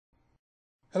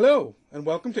Hello, and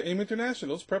welcome to AIM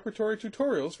International's preparatory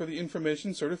tutorials for the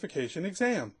Information Certification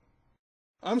exam.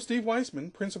 I'm Steve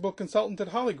Weissman, Principal Consultant at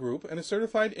Holly Group and a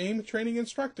certified AIM training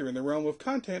instructor in the realm of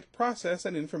content, process,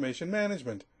 and information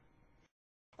management.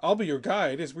 I'll be your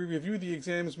guide as we review the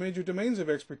exam's major domains of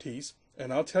expertise,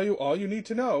 and I'll tell you all you need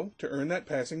to know to earn that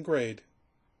passing grade.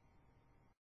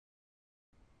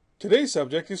 Today's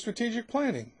subject is strategic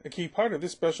planning, a key part of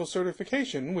this special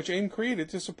certification which AIM created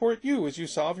to support you as you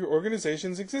solve your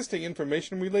organization's existing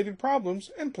information-related problems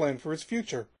and plan for its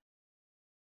future.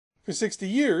 For 60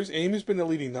 years, AIM has been the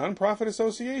leading nonprofit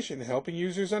association helping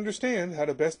users understand how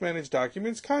to best manage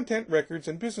documents, content, records,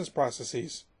 and business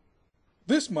processes.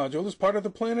 This module is part of the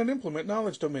Plan and Implement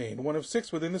knowledge domain, one of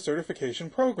 6 within the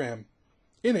certification program.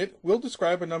 In it, we'll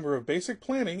describe a number of basic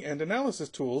planning and analysis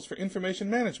tools for information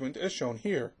management as shown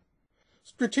here.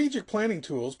 Strategic planning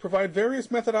tools provide various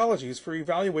methodologies for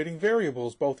evaluating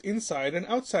variables both inside and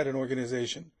outside an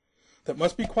organization that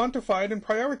must be quantified and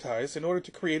prioritized in order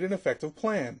to create an effective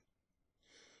plan.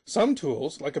 Some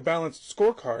tools, like a balanced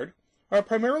scorecard, are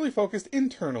primarily focused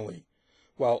internally,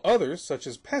 while others, such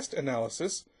as PEST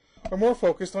analysis, are more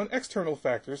focused on external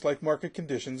factors like market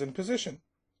conditions and position.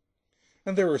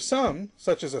 And there are some,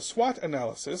 such as a SWOT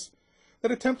analysis,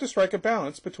 that attempt to strike a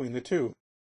balance between the two.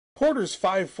 Porter's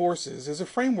 5 Forces is a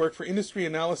framework for industry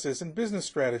analysis and business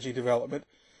strategy development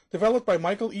developed by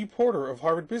Michael E. Porter of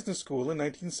Harvard Business School in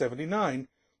 1979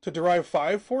 to derive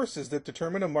 5 forces that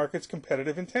determine a market's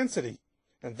competitive intensity,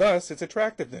 and thus its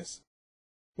attractiveness,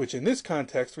 which in this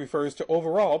context refers to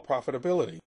overall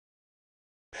profitability.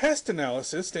 PEST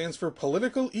analysis stands for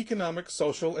Political, Economic,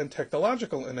 Social, and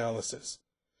Technological Analysis,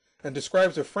 and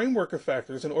describes a framework of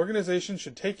factors an organization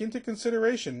should take into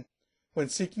consideration when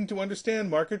seeking to understand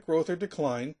market growth or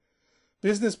decline,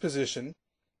 business position,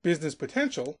 business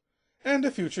potential, and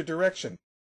a future direction.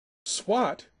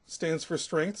 SWOT stands for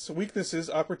Strengths, Weaknesses,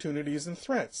 Opportunities, and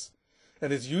Threats,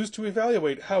 and is used to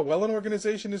evaluate how well an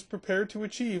organization is prepared to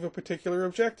achieve a particular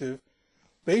objective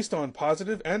based on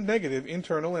positive and negative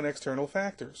internal and external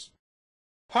factors.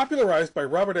 Popularized by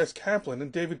Robert S. Kaplan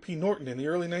and David P. Norton in the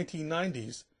early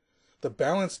 1990s, the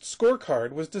balanced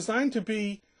scorecard was designed to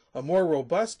be a more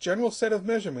robust general set of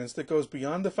measurements that goes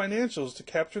beyond the financials to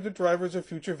capture the drivers of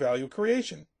future value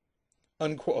creation.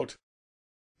 Unquote.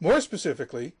 More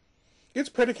specifically, it's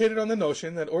predicated on the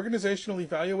notion that organizational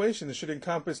evaluations should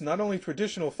encompass not only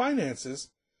traditional finances,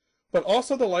 but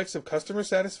also the likes of customer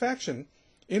satisfaction,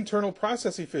 internal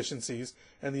process efficiencies,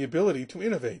 and the ability to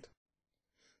innovate.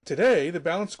 Today, the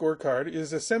balanced scorecard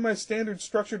is a semi-standard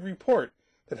structured report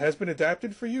that has been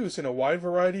adapted for use in a wide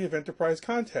variety of enterprise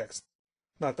contexts,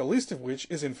 not the least of which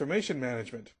is information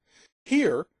management.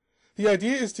 Here, the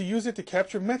idea is to use it to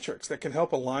capture metrics that can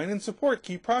help align and support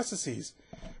key processes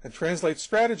and translate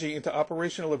strategy into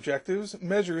operational objectives,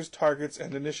 measures, targets,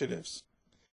 and initiatives.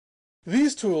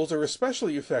 These tools are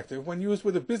especially effective when used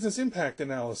with a business impact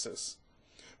analysis,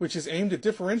 which is aimed at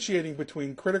differentiating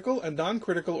between critical and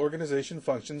non-critical organization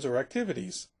functions or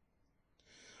activities.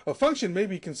 A function may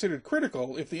be considered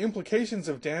critical if the implications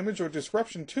of damage or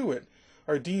disruption to it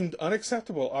are deemed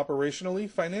unacceptable operationally,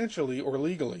 financially, or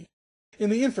legally. In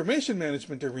the information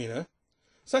management arena,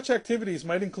 such activities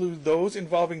might include those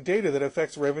involving data that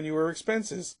affects revenue or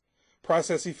expenses,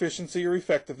 process efficiency or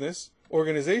effectiveness,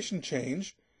 organization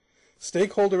change,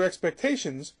 stakeholder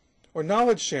expectations, or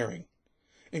knowledge sharing,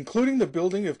 including the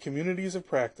building of communities of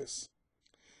practice.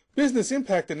 Business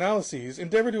impact analyses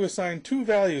endeavor to assign 2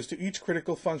 values to each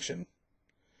critical function.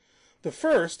 The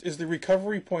first is the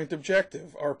Recovery Point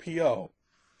Objective, RPO,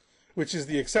 which is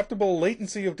the acceptable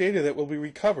latency of data that will be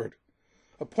recovered,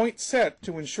 a point set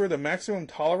to ensure the maximum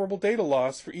tolerable data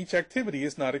loss for each activity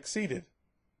is not exceeded.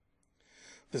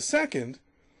 The second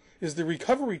is the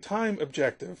Recovery Time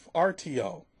Objective,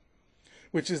 RTO,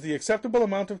 which is the acceptable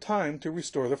amount of time to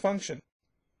restore the function.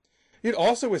 It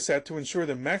also is set to ensure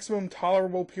the maximum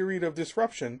tolerable period of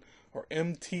disruption, or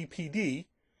MTPD,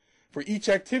 for each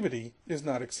activity is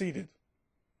not exceeded.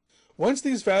 Once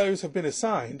these values have been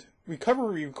assigned,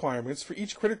 recovery requirements for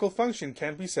each critical function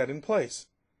can be set in place.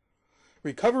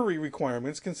 Recovery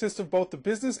requirements consist of both the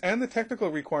business and the technical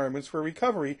requirements for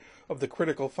recovery of the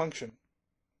critical function.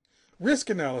 Risk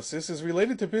analysis is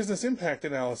related to business impact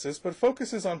analysis but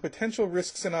focuses on potential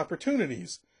risks and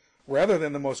opportunities, rather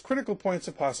than the most critical points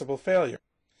of possible failure.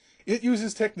 It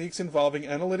uses techniques involving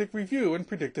analytic review and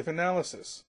predictive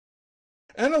analysis.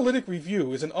 Analytic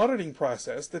review is an auditing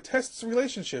process that tests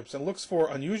relationships and looks for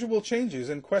unusual changes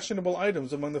and questionable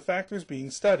items among the factors being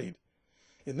studied.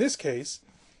 In this case,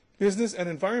 business and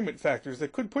environment factors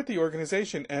that could put the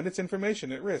organization and its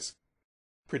information at risk.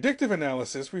 Predictive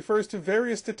analysis refers to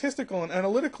various statistical and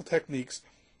analytical techniques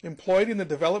employed in the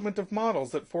development of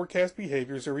models that forecast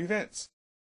behaviors or events.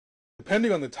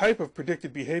 Depending on the type of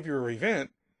predicted behavior or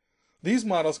event, these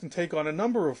models can take on a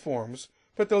number of forms,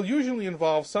 but they'll usually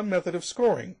involve some method of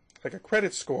scoring, like a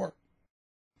credit score.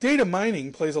 Data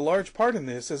mining plays a large part in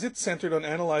this, as it's centered on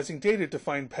analyzing data to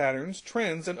find patterns,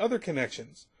 trends, and other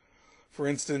connections. For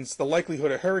instance, the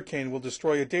likelihood a hurricane will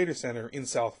destroy a data center in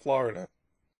South Florida.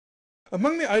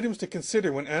 Among the items to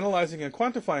consider when analyzing and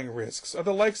quantifying risks are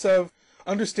the likes of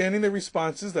understanding the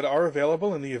responses that are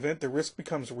available in the event the risk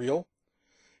becomes real,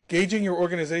 gauging your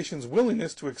organization's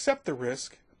willingness to accept the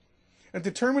risk, and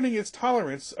determining its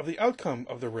tolerance of the outcome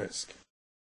of the risk.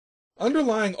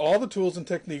 Underlying all the tools and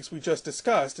techniques we just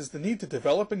discussed is the need to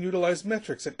develop and utilize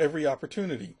metrics at every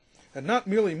opportunity, and not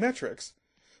merely metrics,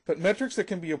 but metrics that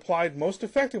can be applied most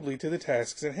effectively to the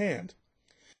tasks at hand.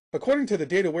 According to the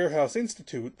Data Warehouse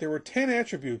Institute, there are 10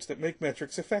 attributes that make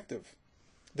metrics effective.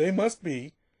 They must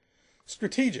be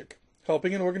strategic,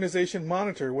 helping an organization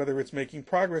monitor whether it's making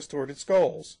progress toward its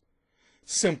goals;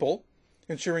 simple,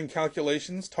 ensuring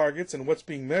calculations, targets, and what's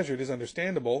being measured is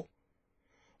understandable;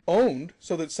 owned,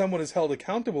 so that someone is held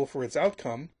accountable for its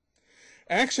outcome;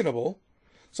 actionable,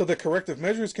 so that corrective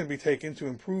measures can be taken to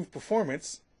improve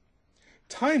performance;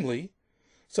 timely,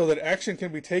 so that action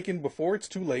can be taken before it's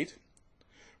too late;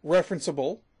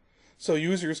 referenceable, so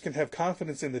users can have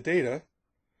confidence in the data;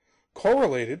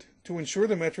 correlated, to ensure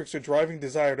the metrics are driving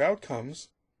desired outcomes;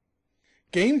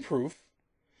 gain-proof,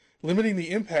 limiting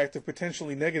the impact of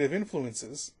potentially negative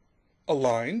influences;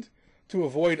 aligned, to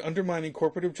avoid undermining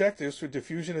corporate objectives through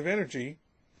diffusion of energy;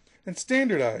 and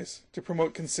standardize, to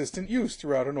promote consistent use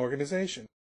throughout an organization.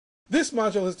 This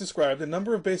module has described a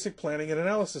number of basic planning and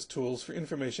analysis tools for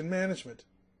information management.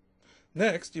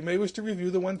 Next, you may wish to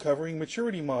review the one covering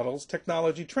maturity models,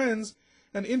 technology trends,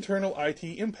 and internal IT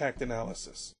impact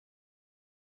analysis.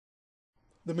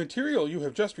 The material you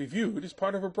have just reviewed is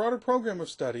part of a broader program of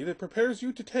study that prepares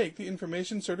you to take the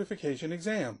Information Certification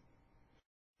exam.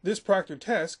 This proctored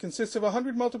test consists of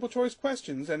 100 multiple-choice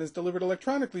questions and is delivered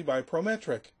electronically by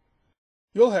Prometric.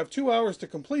 You'll have 2 hours to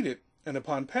complete it, and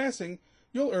upon passing,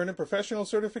 you'll earn a professional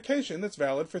certification that's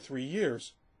valid for 3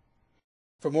 years.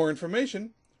 For more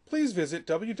information, please visit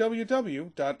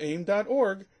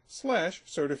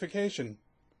www.aim.org/certification.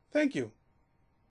 Thank you.